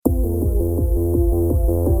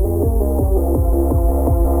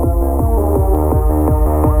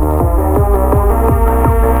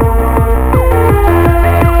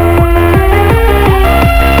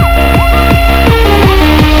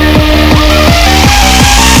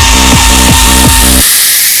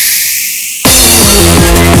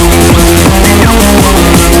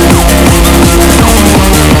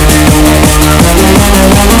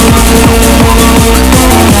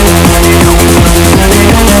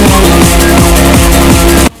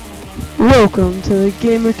Welcome to the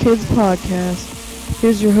Gamer Kids Podcast.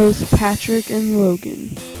 Here's your hosts, Patrick and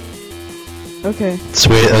Logan. Okay.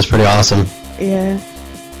 Sweet, that was pretty awesome. Yeah,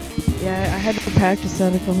 I had to practice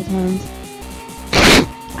that a couple times.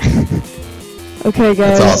 Okay,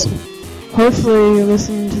 guys. That's awesome. Hopefully you're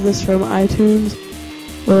listening to this from iTunes,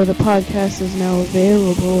 where the podcast is now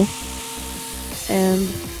available. And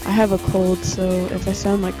I have a cold, so if I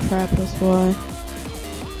sound like crap, that's why.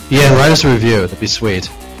 Yeah, write us a review. That'd be sweet.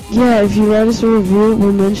 Yeah, if you write us a review,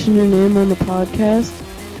 we'll mention your name on the podcast,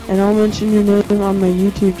 and I'll mention your name on my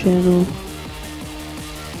YouTube channel.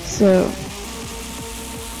 So,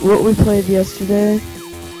 what we played yesterday,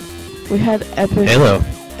 we had Epic Halo.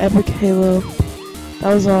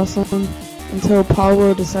 That was awesome, until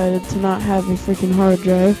Pablo decided to not have a freaking hard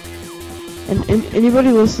drive. And anybody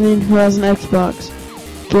listening who has an Xbox,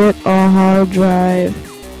 get a hard drive.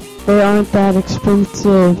 They aren't that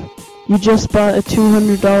expensive. You just bought a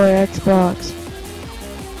 $200 Xbox.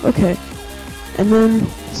 Okay. And then,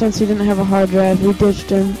 since he didn't have a hard drive, we ditched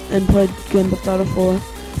him and played Grand Theft Auto 4,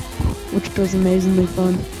 which was amazingly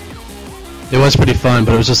fun. It was pretty fun,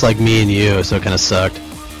 but it was just like me and you, so it kind of sucked.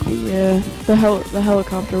 Yeah, the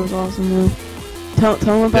helicopter was awesome though. Tell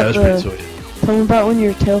him about pretty sweet. Tell him about when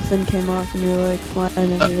your tail fin came off and you were like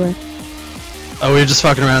flying everywhere. We were just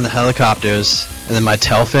fucking around in the helicopters, and then my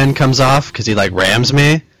tail fin comes off because he like rams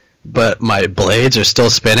me, but my blades are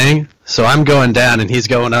still spinning, so I'm going down and he's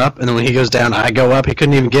going up, and then when he goes down, I go up. He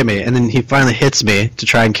couldn't even get me, and then he finally hits me to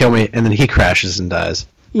try and kill me, and then he crashes and dies.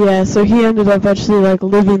 Yeah, so he ended up actually like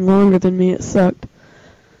living longer than me. It sucked.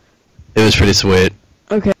 It was pretty sweet.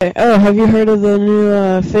 Okay. Oh, have you heard of the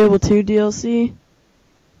new Fable 2 DLC?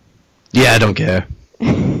 Yeah, I don't care.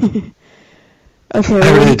 Okay.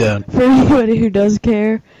 I really don't. For anybody who does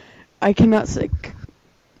care, I cannot say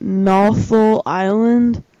Nothal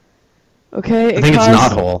Island. Okay. I think it's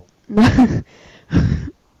Knothole.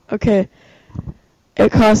 Okay.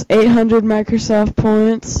 It costs 800 Microsoft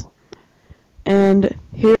points. And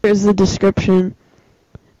here is the description.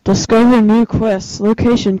 Discover new quests,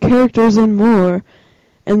 location, characters, and more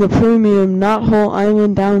in the premium Knothole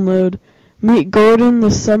Island download. Meet Gordon the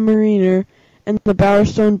Submariner in the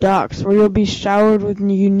Bowerstone Docks, where you'll be showered with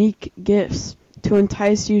unique gifts to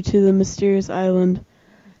entice you to the mysterious island.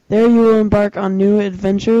 There you will embark on new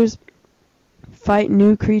adventures, fight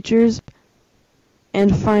new creatures,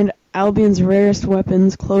 and find Albion's rarest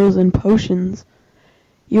weapons, clothes, and potions.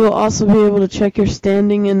 You will also be able to check your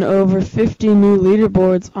standing in over 50 new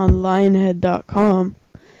leaderboards on Lionhead.com.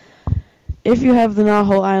 If you have the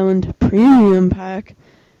Knothole Island Premium Pack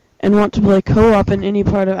and want to play co-op in any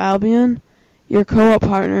part of Albion, your co-op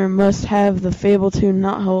partner must have the Fable 2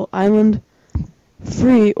 Knothole Island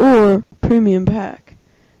free or Premium Pack.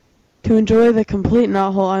 To enjoy the complete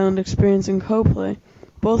Knothole Island experience in co-play,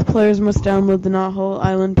 both players must download the Knothole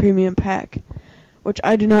Island Premium Pack, which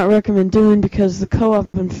I do not recommend doing because the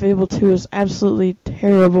co-op in Fable 2 is absolutely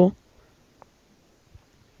terrible.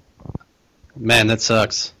 Man, that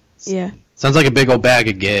sucks. Yeah. Sounds like a big old bag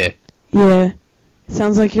of gay. Yeah.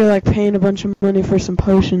 Sounds like you're like paying a bunch of money for some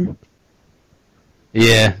potion.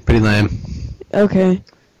 Yeah, pretty lame. Okay.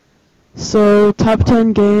 So, top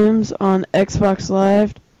 10 games on Xbox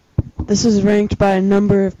Live. This is ranked by a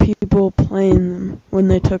number of people playing them when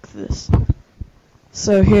they took this.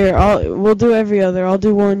 So here, we'll do every other. I'll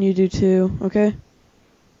do one, you do two, okay?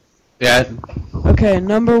 Yeah. Okay,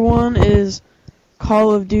 number 1 is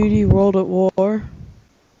Call of Duty World at War.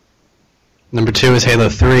 Number 2 is Halo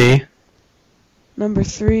 3. Number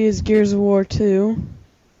 3 is Gears of War 2.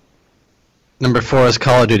 Number 4 is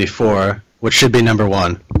Call of Duty 4, which should be number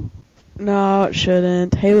 1. No, it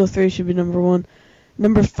shouldn't. Halo 3 should be number 1.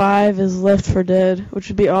 Number 5 is Left 4 Dead, which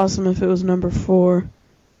would be awesome if it was number 4.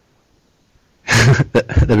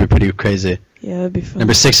 That'd be pretty crazy. Yeah, that'd be fun.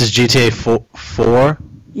 Number 6 is GTA 4.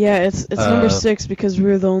 Yeah, it's number 6 because we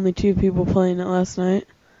were the only 2 people playing it last night.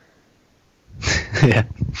 Yeah.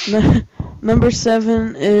 Number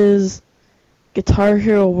 7 is Guitar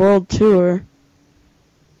Hero World Tour.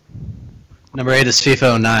 Number 8 is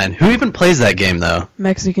FIFA 09. Who even plays that game, though?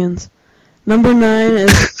 Mexicans. Number 9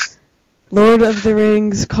 is Lord of the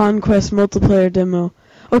Rings Conquest Multiplayer Demo.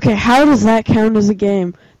 Okay, how does that count as a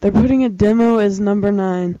game? They're putting a demo as number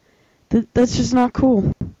 9. That's just not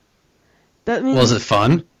cool. That means. Well, is it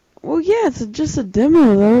fun? Well, yeah, it's just a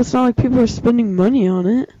demo, though. It's not like people are spending money on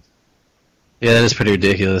it. Yeah, that is pretty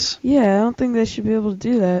ridiculous. Yeah, I don't think they should be able to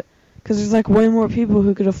do that. Because there's like way more people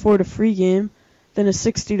who could afford a free game than a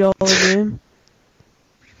 $60 game.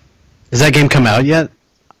 Has that game come out yet?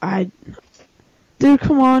 Dude,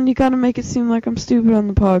 come on, you gotta make it seem like I'm stupid on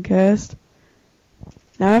the podcast.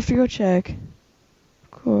 Now I have to go check.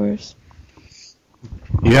 Of course.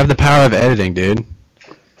 You have the power of editing, dude.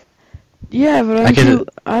 Yeah, but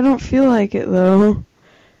I don't feel like it though.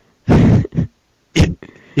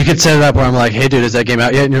 You could set it up where I'm like, hey dude, is that game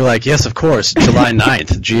out yet? And you're like, yes, of course, July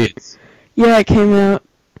 9th, jeez. Yeah, it came out.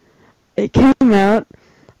 It came out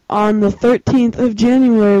on the 13th of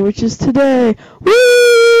January, which is today.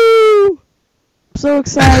 Woo! I'm so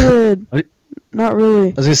excited. Not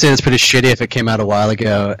really. I was gonna say it's pretty shitty if it came out a while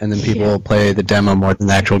ago and then people play the demo more than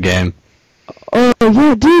the actual game. Oh,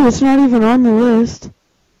 yeah, dude, it's not even on the list.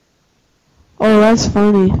 Oh, that's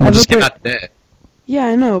funny. It just came out today. Yeah,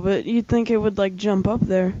 I know, but you'd think it would, like, jump up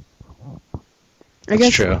there. That's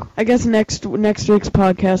true. I guess next week's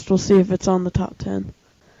podcast we'll see if it's on the top 10.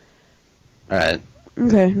 Alright.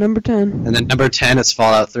 Okay, number 10. And then number 10 is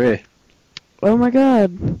Fallout 3. Oh my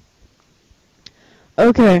god.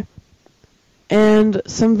 Okay. And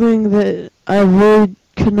something that I really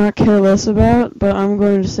could not care less about, but I'm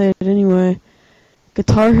going to say it anyway.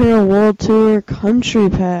 Guitar Hero World Tour Country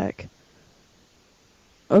Pack.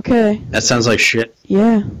 Okay. That sounds like shit.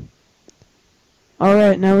 Yeah.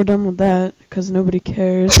 Alright, now we're done with that, because nobody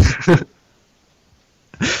cares.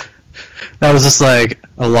 That was just like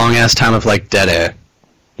a long ass time of like dead air.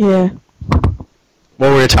 Yeah.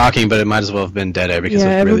 Well, we were talking, but it might as well have been dead air because it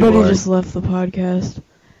was really everybody boring. just left the podcast.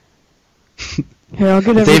 Here, I'll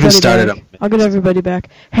get They everybody even started back. up. I'll get everybody back.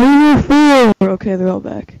 Hey, 4! Okay, they're all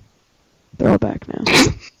back. They're all back now.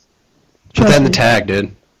 Put that in the tag,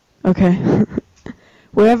 dude. Okay.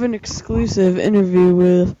 We have an exclusive interview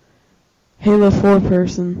with Halo 4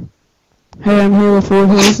 person. Hey, I'm Halo 4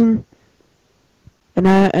 person. And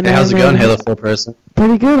Hey, how's it going, Halo 4 person?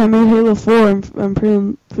 Pretty good. I made Halo 4. I'm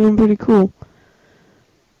feeling pretty cool.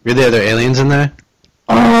 You're the other aliens in there?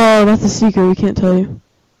 Oh, that's a secret. We can't tell you.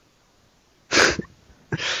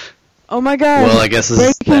 Oh my god. Well, I guess this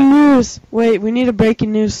is breaking news. Wait, we need a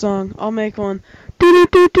breaking news song. I'll make one. Okay,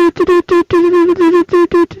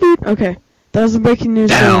 that was a breaking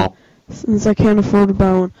news song. Since I can't afford to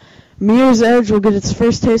buy one. Mirror's Edge will get its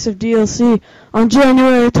first taste of DLC on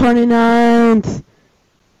January 29th.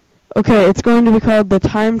 Okay, it's going to be called the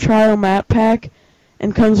Time Trial Map Pack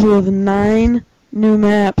and comes with 9 new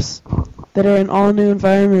maps that are in all new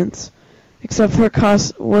environments. Except for it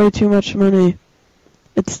costs way too much money.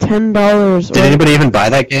 It's $10. Did anybody even buy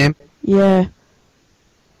that game? Yeah.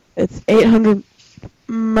 It's 800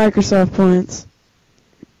 Microsoft points.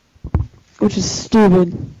 Which is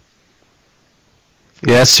stupid.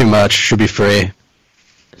 Yeah, that's too much. Should be free.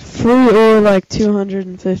 Free or like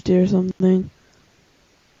 250 or something.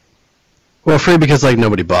 Well, free because like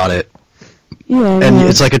nobody bought it. Yeah. And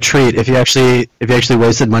it's like a treat. If you actually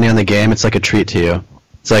wasted money on the game, it's like a treat to you.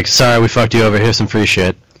 It's like, sorry, we fucked you over. Here's some free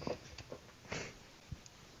shit.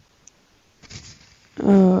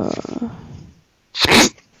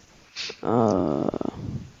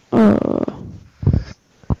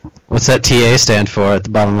 What's that TA stand for at the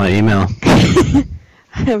bottom of my email? I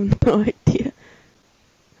have no idea.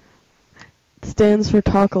 It stands for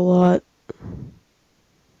talk a lot.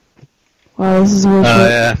 Wow, this is worth it. Oh,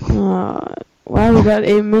 yeah. Wow, we got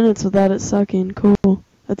 8 minutes without it sucking. Cool.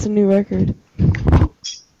 That's a new record.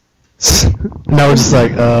 No, it's just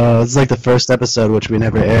like, it's like the first episode, which we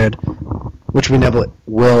never aired. Which we never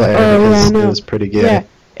will air because it was pretty good. Yeah,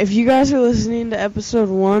 if you guys are listening to episode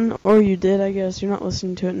 1, or you did, I guess, you're not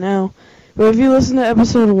listening to it now. But if you listen to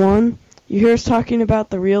episode 1, you hear us talking about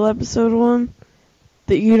the real episode 1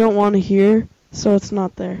 that you don't want to hear, so it's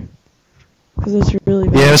not there. Because it's really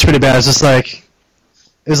bad. Yeah, it was pretty bad. It was just like,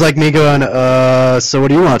 it was like me going, so what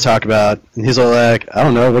do you want to talk about? And he's all like, I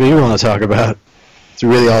don't know, what do you want to talk about? It's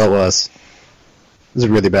really all it was. It was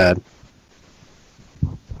really bad.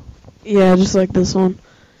 Yeah, just like this one.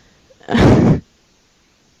 And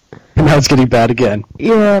now it's getting bad again.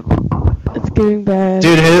 Yeah, it's getting bad.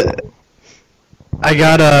 Dude, I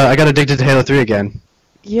got addicted to Halo 3 again.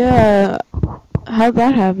 Yeah, how'd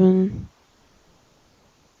that happen?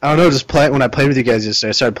 I don't know, just when I played with you guys yesterday,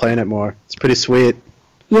 I started playing it more. It's pretty sweet.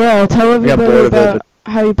 Yeah, tell everybody bored of it, about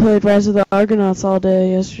how you played Rise of the Argonauts all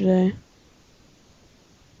day yesterday.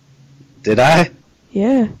 Did I?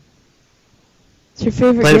 Yeah. It's your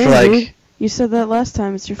favorite Played game, it for like... dude. You said that last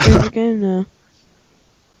time. It's your favorite game now.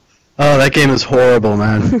 Oh, that game is horrible,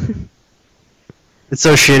 man. It's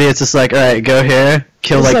so shitty. It's just like, alright, go here,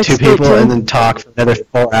 kill It's like 2 Skate people, 2? and then talk for another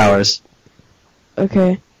 4 hours.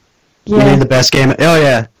 Okay. You Yeah. mean the best game? Oh,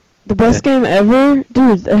 yeah. The best game ever?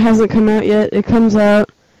 Dude, it hasn't come out yet. It comes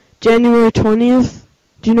out January 20th.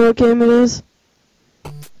 Do you know what game it is?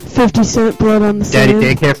 50 Cent Blood on the Daddy Sand.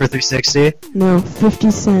 Daycare for 360? No,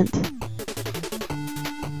 50 Cent.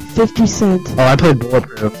 50 Cent. Oh, I played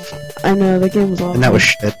Bulletproof, I know, that game was awful. and that was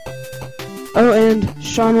shit. Oh, and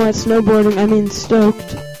Shaun White Snowboarding, I mean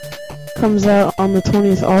Stoked, comes out on the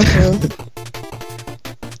 20th also.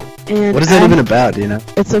 And What is that even about, do you know?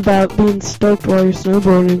 It's about being stoked while you're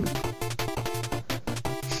snowboarding.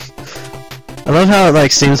 I love how it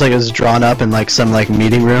like seems like it was drawn up in like some like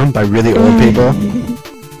meeting room by really old people.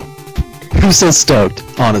 I'm so stoked,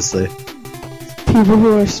 honestly. People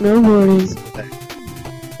who are snowboarding.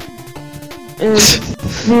 And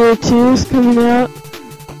Fear 2 is coming out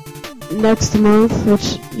next month,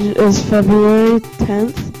 which is February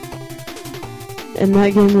 10th. And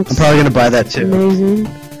that game looks I'm probably gonna buy that too. amazing.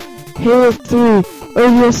 Halo 3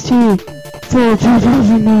 ODST for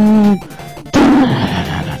 2009.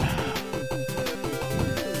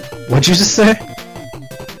 What'd you just say?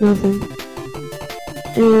 Nothing.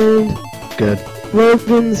 And Good.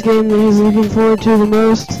 Logan's game that he's looking forward to the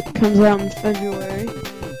most comes out in February.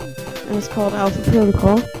 And it's called Alpha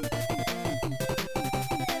Protocol.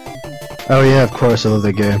 Oh yeah, of course, I love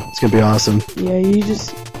that game. It's gonna be awesome. Yeah, you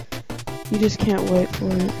just can't wait for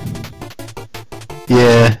it.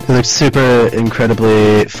 Yeah, it looks super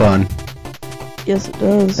incredibly fun. Yes, it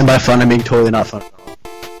does. And by fun, I mean totally not fun at all.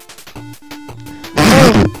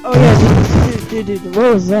 Oh yeah, dude,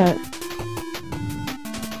 what was that?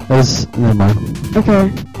 Never mind.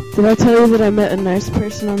 Okay, did I tell you that I met a nice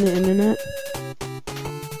person on the internet?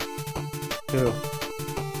 Who?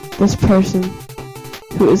 This person,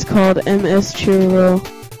 who is called MS Churro,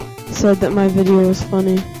 said that my video was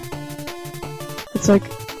funny. It's like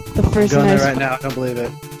the first Going nice there right now, I don't believe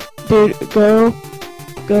it. dude, go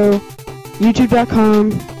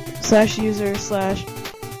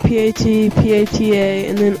youtube.com/user/PATA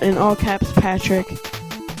and then in all caps Patrick.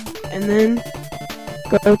 And then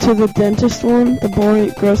go to the dentist one, the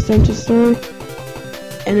boring gross dentist story.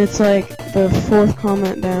 And it's like the 4th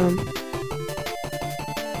comment down.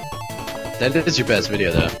 That is your best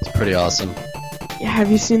video though. It's pretty awesome. Yeah,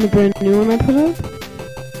 have you seen the brand new one I put up?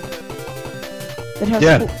 It has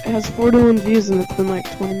Yeah. it has 41 views and it's been like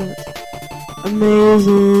 20 minutes.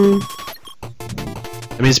 Amazing.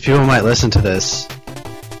 That means people might listen to this,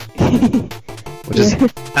 which is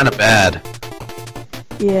kind of bad.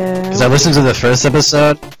 Yeah. Because I listened to the first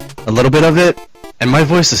episode, a little bit of it, and my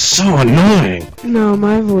voice is so annoying. No,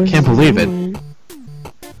 my voice. Can't is believe it. annoying.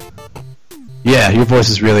 Yeah, your voice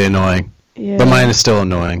is really annoying, Yeah. but mine is still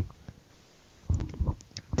annoying.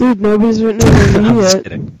 Dude, nobody's written over I'm me just yet.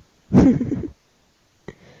 kidding.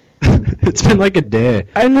 It's been like a day.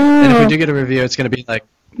 I know. And if we do get a review, it's gonna be like,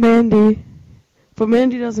 Mandy. But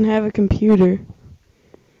Mandy doesn't have a computer.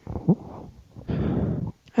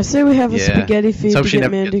 I say we have a Yeah. spaghetti feed hope to she get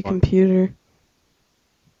never Mandy gets one. computer.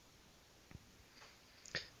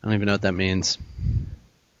 I don't even know what that means.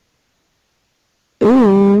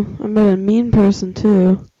 Ooh, I met a mean person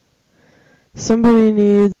too. Somebody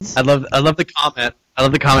needs. I love the comment. I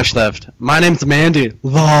love the comment she left. My name's Mandy.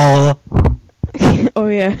 LOL. Oh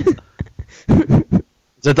yeah.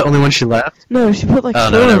 Is that the only one she left? No, she put like Oh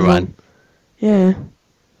 4 no, of never them. mind. Yeah.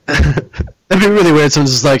 That'd be really weird.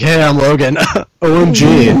 Someone's just like, "Hey, I'm Logan."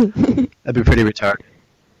 OMG. That'd be pretty retarded.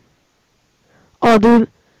 Oh, dude.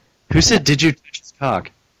 Who said, "Did you touch his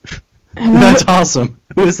cock"? Have That's you, awesome.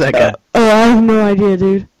 Who is that guy? oh, I have no idea,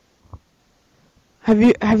 dude. Have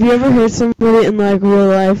you ever heard somebody in like real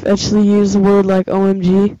life actually use the word like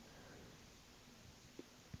OMG?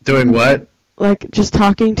 Doing what? Like just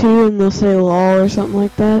talking to you and they'll say lol or something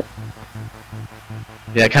like that.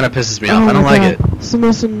 Yeah, it kind of pisses me off. Oh I don't my like God. it. It's the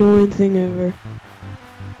most annoying thing ever.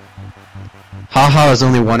 Haha is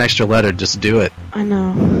only one extra letter. Just do it. I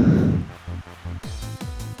know.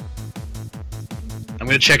 I'm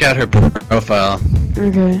gonna check out her profile.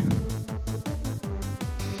 Okay.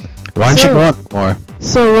 Why don't you So- go on more?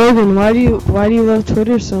 So Logan, why do you love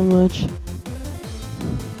Twitter so much?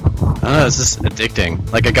 I don't know. It's just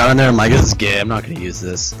addicting. Like I got on there. I'm like, "This is gay. I'm not gonna use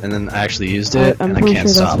this." And then I actually used it, I'm and I pretty can't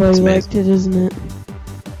sure stop. that's It's why you amazing. liked it, isn't it?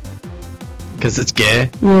 Because it's gay.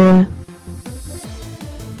 Yeah.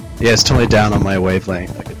 Yeah, it's totally down on my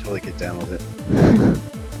wavelength. I could totally get down with it.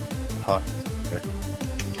 Hot.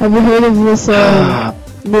 Have you heard of this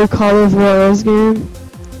new Call of Juarez game?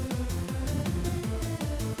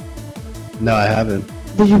 No, I haven't.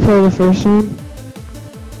 Did you play the first one?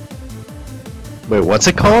 Wait, what's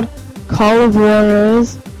it called? Call of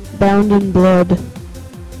Juarez, Bound in Blood.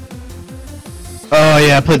 Oh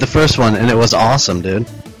yeah, I played the first one, and it was awesome, dude.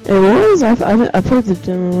 It was? I played the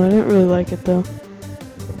demo. I didn't really like it though.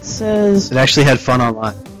 It says... It actually had fun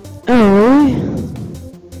online. Oh, really?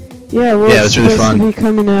 Yeah, well, Yeah, it it's was really supposed fun. to be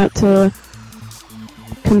coming out to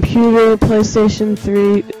computer, PlayStation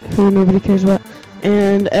 3, who nobody cares about,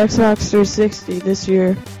 and Xbox 360 this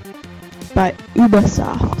year by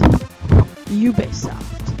Ubisoft.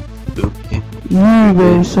 Ubisoft. Ubi.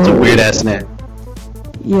 Ubisoft. It's a weird ass name.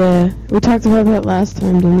 Yeah, we talked about that last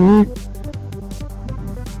time, didn't we?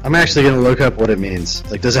 I'm actually gonna look up what it means.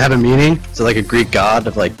 Like, does it have a meaning? Is it like a Greek god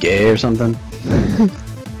of like gay or something?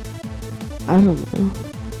 I don't know.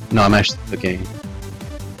 No, I'm actually looking.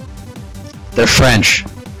 They're French,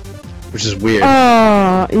 which is weird.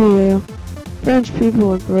 Oh, yeah. French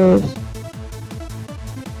people are gross.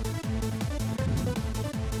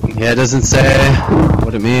 Yeah, it doesn't say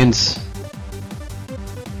what it means.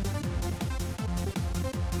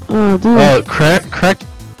 Oh, dude. Oh, correct.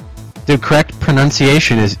 Dude, correct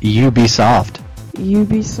pronunciation is Ubisoft.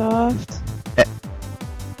 Ubisoft?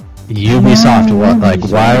 Ubisoft. What? Like,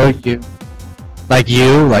 why are you? Like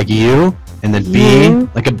you, and then B, U,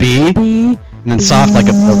 like a B, B, and then soft like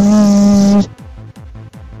a.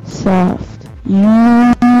 Soft.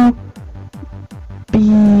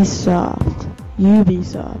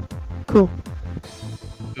 Ubisoft. Cool.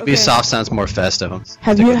 Ubisoft sounds more festive.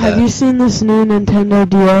 Have you seen this new Nintendo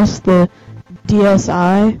DS, the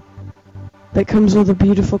DSi, that comes with a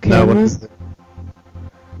beautiful No, what camera? is it?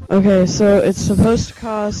 Okay, so it's supposed to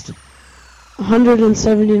cost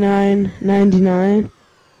 $179.99,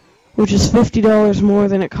 which is $50 more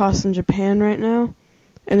than it costs in Japan right now,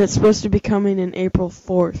 and it's supposed to be coming in April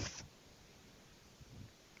 4th.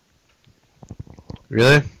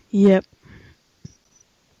 Really? Yep.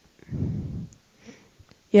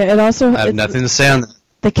 Yeah, it also... I have nothing to say on that.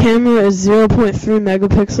 The camera is 0.3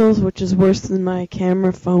 megapixels, which is worse than my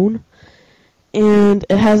camera phone. And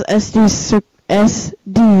it has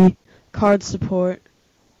SD card support.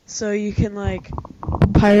 So you can, like,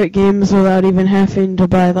 pirate games without even having to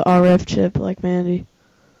buy the RF chip like Mandy.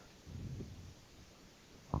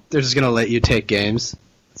 They're just gonna let you take games.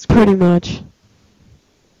 Pretty much.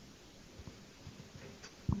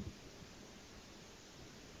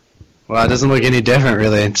 Well, it doesn't look any different,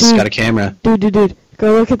 really. It's just got a camera. Dude.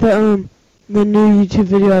 Go look at the new YouTube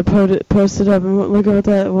video I posted up and look at what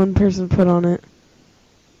that one person put on it.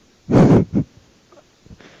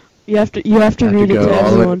 You have to read it to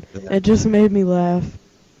everyone. It just made me laugh.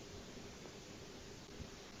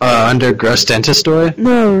 Under Gross Dentist Story?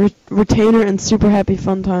 No, Retainer and Super Happy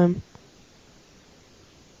Fun Time.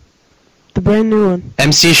 The brand new one.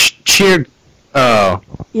 MC Cheer. Oh.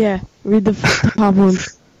 Yeah, read the top one.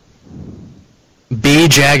 B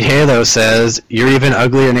Jag Halo says you're even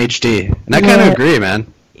uglier in HD, and I kind of agree, man.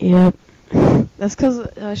 Yep. That's because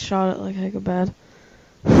I shot it like heck bad.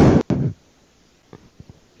 You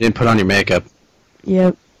didn't put on your makeup.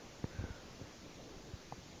 Yep.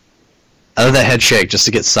 I love that head shake just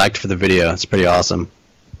to get psyched for the video. It's pretty awesome.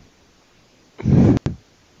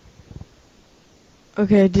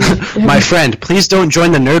 Okay, My friend, please don't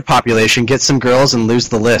join the nerd population. Get some girls and lose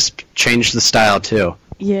the lisp. Change the style too.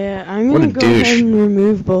 Yeah, I'm What gonna a go douche. ahead and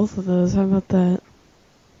remove both of those. How about that?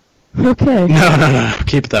 Okay. No.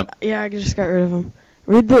 Keep them. Yeah, I just got rid of them.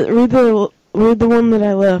 Read the one that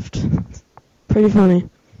I left. Pretty funny.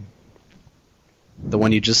 The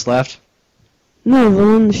one you just left? No, the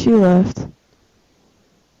one she left.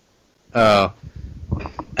 Oh.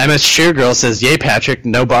 MS Cheergirl says, yay Patrick,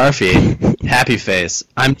 no bar fee. Happy face.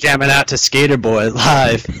 I'm jamming out to Skater Boy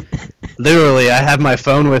live. Literally, I have my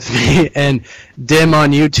phone with me and Dim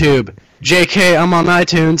on YouTube. JK, I'm on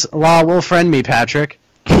iTunes. Law will friend me, Patrick.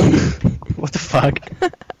 What the fuck?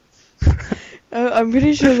 I'm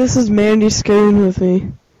pretty sure this is Mandy skating with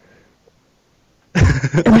me.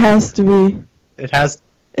 It has to be. It has...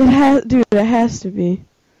 Dude, it has to be.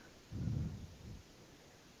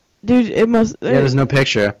 Dude, it must... Yeah, there's no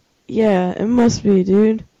picture. Yeah, it must be,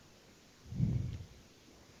 dude.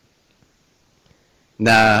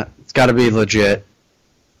 Nah, it's gotta be legit.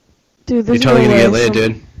 Dude, You're there's totally no gonna way get laid,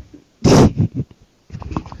 dude.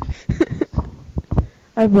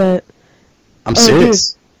 I bet. I'm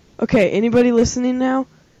serious. Dude. Okay, anybody listening now?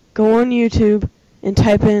 Go on YouTube and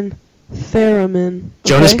type in Theremin. Okay?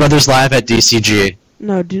 Jonas Brothers Live at DCG.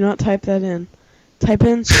 No, do not type that in. Type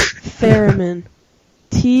in Theremin.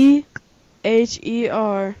 T-H-E-R.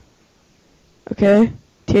 Okay?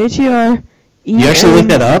 T-H-E-R. You actually looked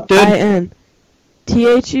that up, dude? I-N.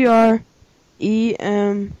 T-H-E-R-E-M-I-N.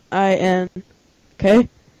 Okay?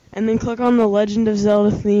 And then click on the Legend of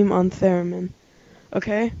Zelda theme on Theremin.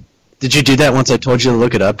 Okay? Did you do that once I told you to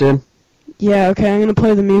look it up, dude? Yeah, okay, I'm gonna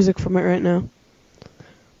play the music from it right now.